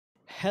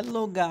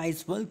Hello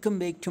guys, welcome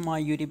back to my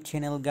YouTube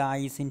channel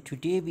guys. In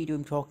today's video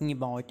I'm talking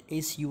about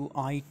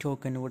SUI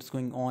token, what's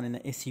going on in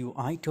the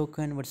SUI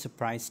token, what's the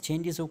price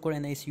changes occur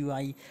in the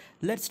SUI.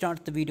 Let's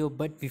start the video,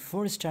 but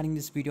before starting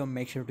this video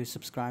make sure to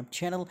subscribe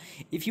channel.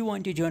 If you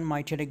want to join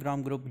my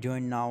Telegram group,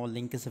 join now,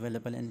 link is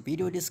available in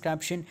video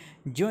description.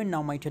 Join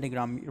now my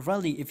Telegram.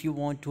 Really, if you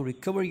want to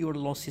recover your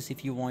losses,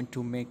 if you want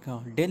to make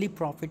a daily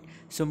profit,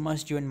 so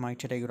must join my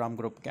Telegram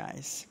group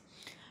guys.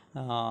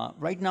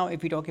 Right now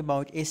if we talk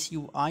about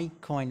SUI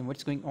coin,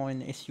 what's going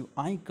on in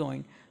SUI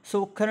coin.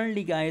 So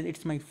currently guys,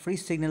 it's my free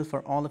signal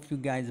for all of you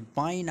guys.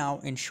 Buy now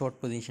in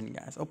short position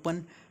guys,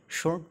 open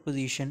short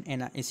position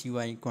in a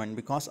SUI coin,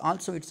 because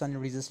also it's on a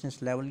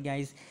resistance level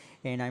guys,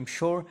 and I'm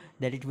sure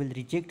that it will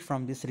reject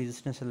from this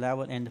resistance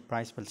level and the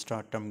price will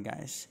start down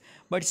guys.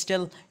 But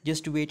still,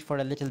 just wait for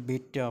a little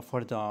bit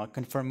for the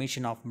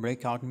confirmation of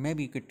breakout.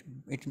 Maybe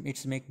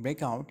it's make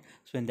breakout,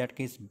 so in that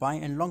case buy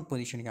and long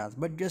position guys,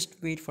 but just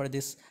wait for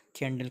this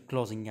candle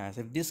closing guys.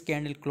 If this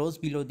candle close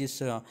below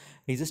this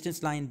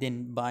resistance line,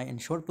 then buy in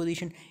short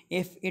position.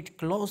 If it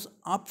close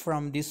up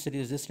from this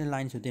resistance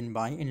line, so then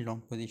buy in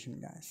long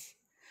position guys.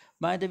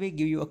 By the way,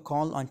 give you a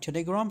call on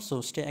Telegram,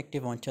 so stay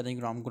active on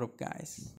Telegram group guys.